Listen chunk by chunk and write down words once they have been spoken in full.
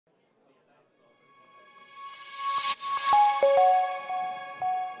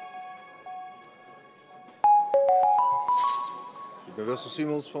ben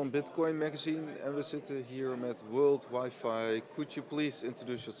Wessel van Bitcoin Magazine en we zitten hier met WorldWifi. Could you please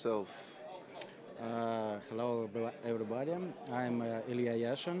introduce yourself? Hello everybody, I'm Ilya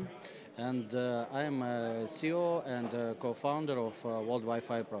Yashin and I'm a CEO and co-founder of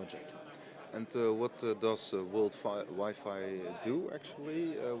WorldWifi project. And what does WorldWifi do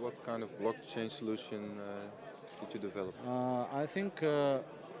actually? What kind of blockchain solution did you develop? I think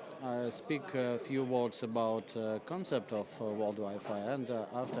I speak a few words about concept of WorldWifi and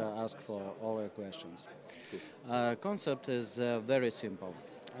after ask for all your questions. Concept is very simple.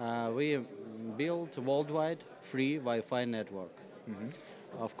 We built worldwide free Wi-Fi network.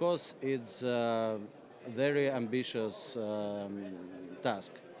 Of course, it's a very ambitious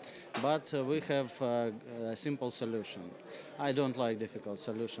task, but we have a simple solution. I don't like difficult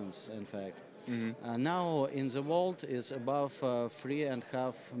solutions, in fact. Now in the world is above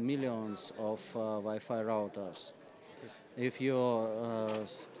 3.5 million of Wi-Fi routers. If you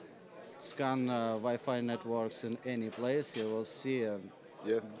scan Wi-Fi networks in any place, you will see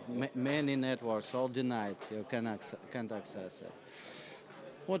many networks all denied. You can't access it.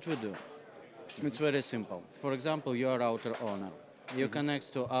 What we do? It's very simple. For example, you're a router owner. You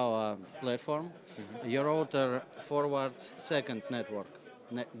connect to our platform. Your router forwards second network.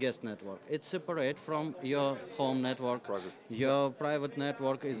 Guest network. It's separate from your home network. Your private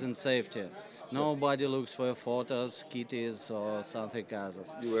network is in safety. Nobody looks for photos, kitties, or something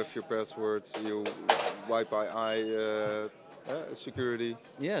else. You have your passwords, you Wi-Fi security.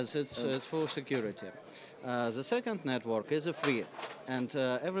 Yes, it's full security. The second network is free, and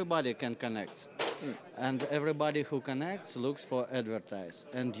everybody can connect. And everybody who connects looks for advertise,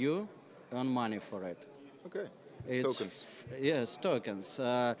 and you earn money for it. Okay. Tokens. Yes, tokens.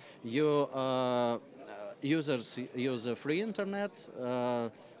 Users use a free internet.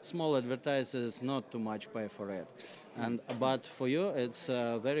 Small advertisers not too much pay for it, but for you it's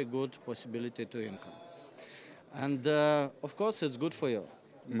a very good possibility to income. And of course it's good for you,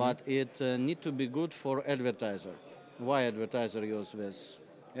 but it need to be good for advertiser. Why advertiser use this?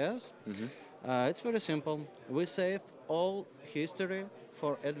 Yes, it's very simple. We save all history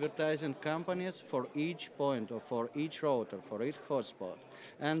for advertising companies for each point or for each router, for each hotspot.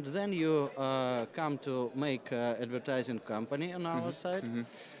 And then you come to make advertising company on our site.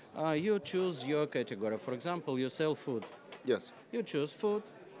 You choose your category. For example, you sell food. Yes. You choose food,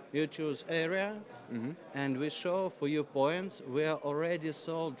 you choose area, and we show for you points where already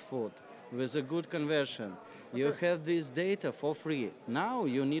sold food with a good conversion. You have this data for free. Now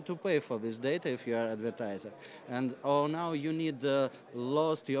you need to pay for this data if you are an advertiser. And now you need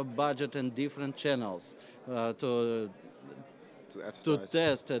lost your budget in different channels to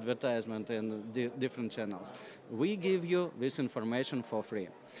test advertisement in different channels. We give you this information for free.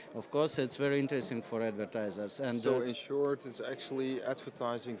 Of course, it's very interesting for advertisers. And so in short, it's actually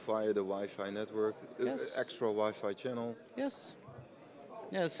advertising via the Wi-Fi network, extra Wi-Fi channel. Yes.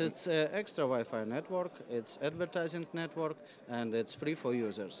 Yes, it's an extra Wi-Fi network, it's advertising network, and it's free for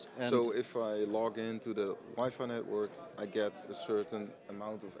users. And so if I log into the Wi-Fi network, I get a certain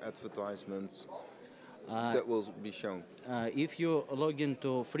amount of advertisements that will be shown. If you log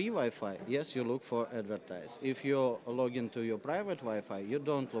into free Wi-Fi, yes, you look for advertise. If you log into your private Wi-Fi, you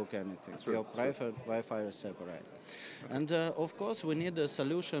don't look anything. Your private Wi-Fi is separate. And of course, we need a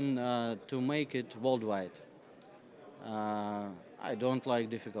solution to make it worldwide. I don't like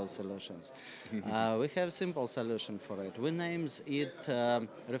difficult solutions. We have a simple solution for it. We name it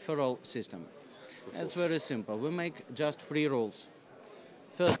referral system. It's very simple. We make just 3 rules.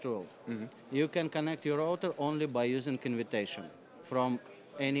 First rule, you can connect your router only by using invitation from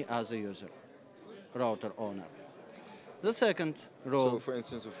any other user, router owner. The second rule. So for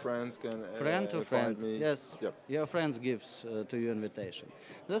instance, a friend can friend to friend, me. Yes, your friend gives to you invitation.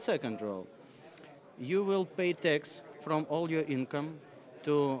 The second rule, you will pay tax from all your income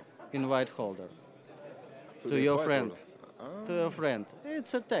to invite holder, to your friend. To your friend.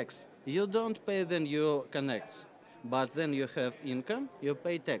 It's a tax. You don't pay, then you connect. But then you have income, you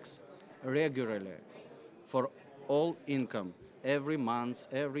pay tax regularly for all income, every month,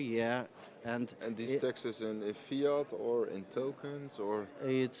 every year. And these taxes in fiat or in tokens? Or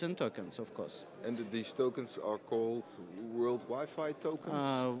it's in tokens, of course. And these tokens are called WorldWifi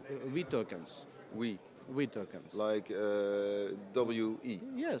tokens? We tokens. We tokens. Like WE?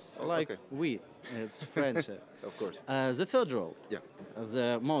 Yes, like we. It's French. Of course. The third rule,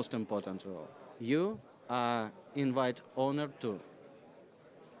 the most important rule, you invite owner too.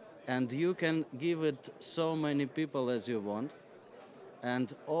 And you can give it so many people as you want.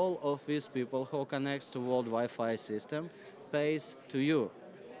 And all of these people who connects to World Wi-Fi system pays to you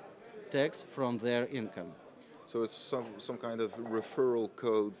tax from their income. So it's some kind of referral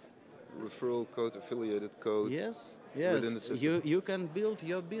code, affiliated code. Yes, Within the yes. system. You can build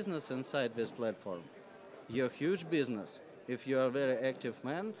your business inside this platform. Your huge business. If you are a very active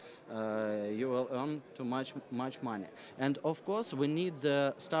man, you will earn too much money. And of course, we need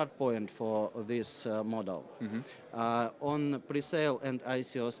the start point for this model. On pre-sale and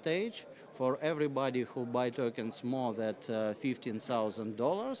ICO stage, for everybody who buy tokens more than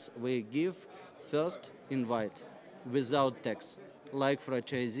 $15,000, we give first invite without tax, like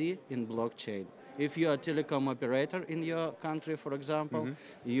franchisee in blockchain. If you are a telecom operator in your country, for example,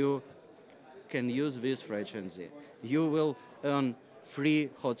 you can use this franchisee. You will earn free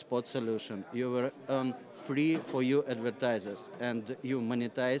hotspot solution. You will earn free for you advertisers, and you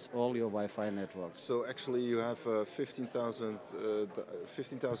monetize all your Wi-Fi networks. So actually, you have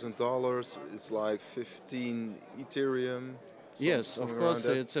 $15,000. It's like 15 Ethereum. Yes, of course,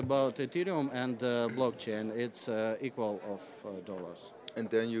 it's about Ethereum and blockchain. It's equal of dollars. And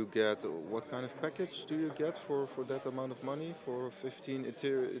then you get, what kind of package do you get for that amount of money for 15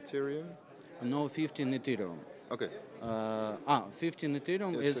 Ethereum? No, 15 Ethereum. Okay. 15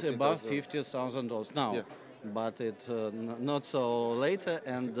 Ethereum It's is above $50,000 now, Yeah. but it not so later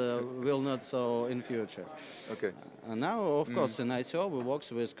and will not so in future. Okay. Now, of course, in ICO we work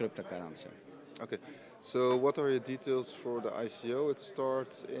with cryptocurrency. Okay. So what are your details for the ICO? It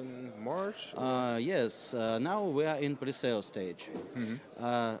starts in March? Yes, now we are in pre-sale stage.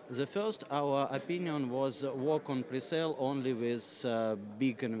 The first, our opinion was work on pre-sale only with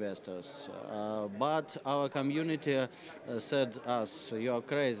big investors. But our community said us, you're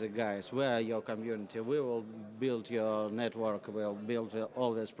crazy guys, where are your community? We will build your network, we'll build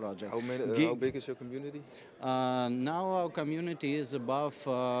all this project. How big is your community? Now our community is above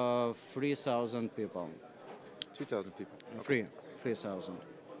 3,000 people. 3,000 people. Okay. 3,000.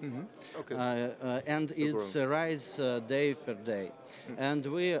 Okay. And So it's a rise day per day. And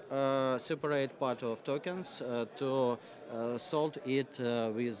we separate part of tokens to sold it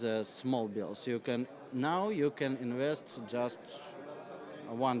with small bills. Now you can invest just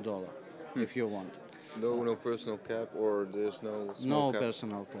 $1 if you want. No personal cap, or there's no small cap?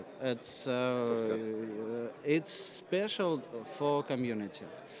 Personal cap. Soft cap. It's special for community,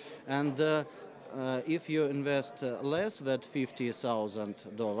 and if you invest less than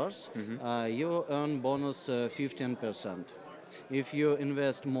 $50,000, you earn bonus 15%. If you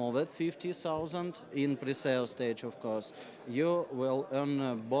invest more than 50,000 in pre-sale stage, of course, you will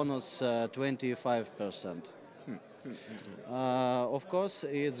earn bonus 25%. Of course,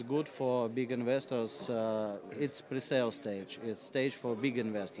 it's good for big investors. It's pre-sale stage. It's stage for big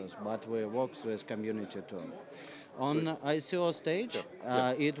investors, but we work with community too. On ICO stage,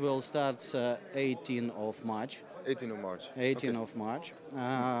 it will start 18 of March. 18 of March. 18 Okay. of March.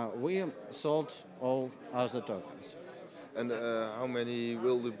 We sold all other tokens. And how many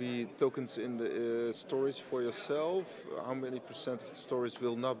will there be tokens in the storage for yourself? How many percent of the storage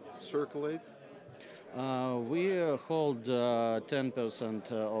will not circulate? We hold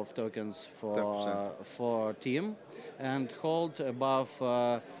 10% of tokens for 10%. team, and hold above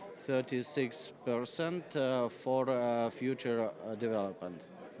 36% for future development.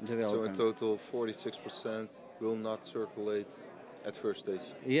 So in total, 46% will not circulate at first stage.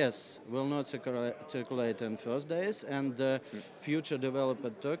 Yes, will not circulate in first days, and future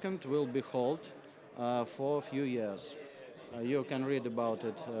developed token will be held for a few years. You can read about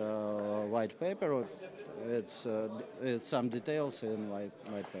it white paper. It's some details in white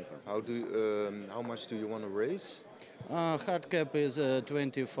paper. How much do you want to raise? Hard cap is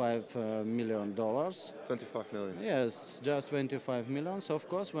 $25 million. 25 million. Yes, just 25 million. So of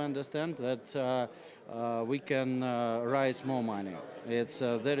course, we understand that we can raise more money. It's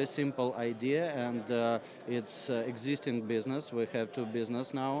a very simple idea, and it's existing business. We have two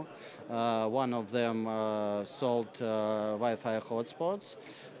business now. One of them sold Wi-Fi hotspots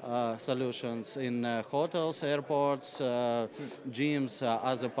solutions in hotels, airports, gyms,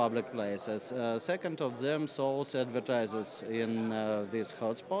 other public places. Second of them sold advertisers in these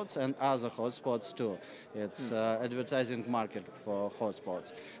hotspots and other hotspots too. It's advertising market for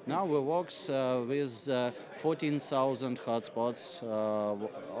hotspots. Now we work with 14,000 hotspots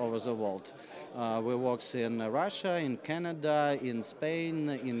over the world. We work in Russia, in Canada, in Spain,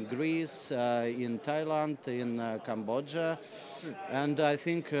 in Greece, in Thailand, in Cambodia, and I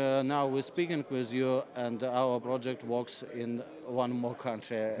think now we're speaking with you, and our project works in one more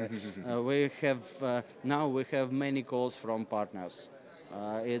country. Now we have many calls from partners.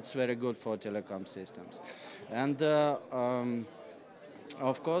 It's very good for telecom systems, and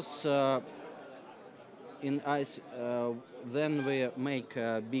of course. Then we make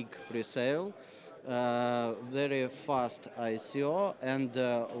a big pre-sale very fast ICO, and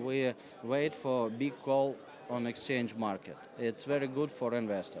we wait for big call on exchange market. It's very good for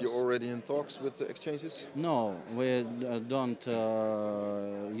investors. You're already in talks with the exchanges? No, we don't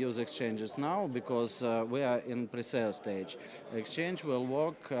use exchanges now because we are in pre-sale stage. Exchange will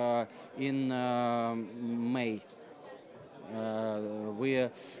work in May. We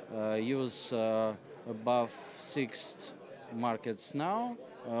use above 6 markets now.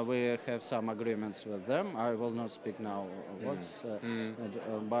 We have some agreements with them. I will not speak now what's,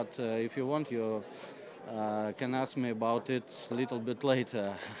 but if you want, you can ask me about it a little bit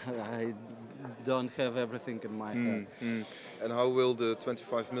later. I don't have everything in my head. And how will the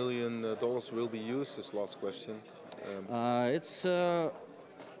 $25 million will be used? This last question. It's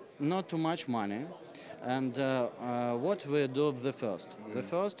not too much money. And what we do the first? The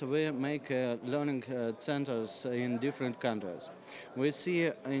first, we make learning centers in different countries. We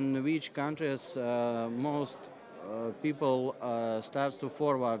see in which countries most people start to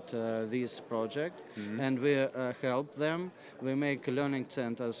forward this project, and we help them. We make learning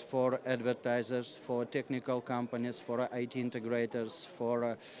centers for advertisers, for technical companies, for IT integrators,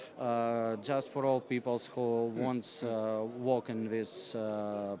 for just for all people who wants work in this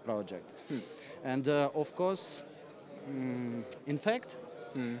project. And of course, in fact,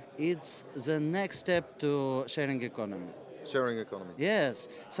 it's the next step to sharing economy. Sharing economy. Yes.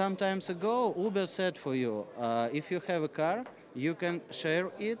 Some times ago, Uber said for you, if you have a car, you can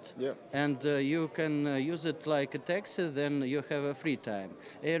share it, and you can use it like a taxi, then you have a free time.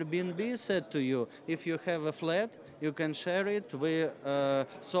 Airbnb said to you, if you have a flat, you can share it, we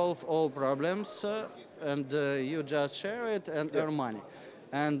solve all problems, and you just share it and earn money.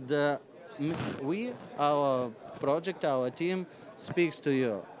 And our project, our team speaks to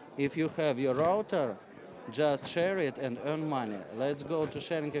you. If you have your router, just share it and earn money. Let's go to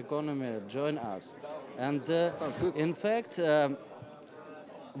sharing economy, join us. And sounds good. In fact,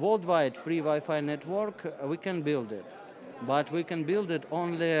 worldwide free Wi-Fi network, we can build it. But we can build it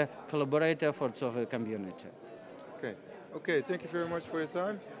only collaborate efforts of a community. Okay, thank you very much for your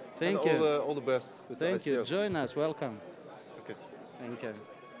time. Thank you. you. All the best with Thank the you. ICO. Join us. Welcome. Okay. Thank you.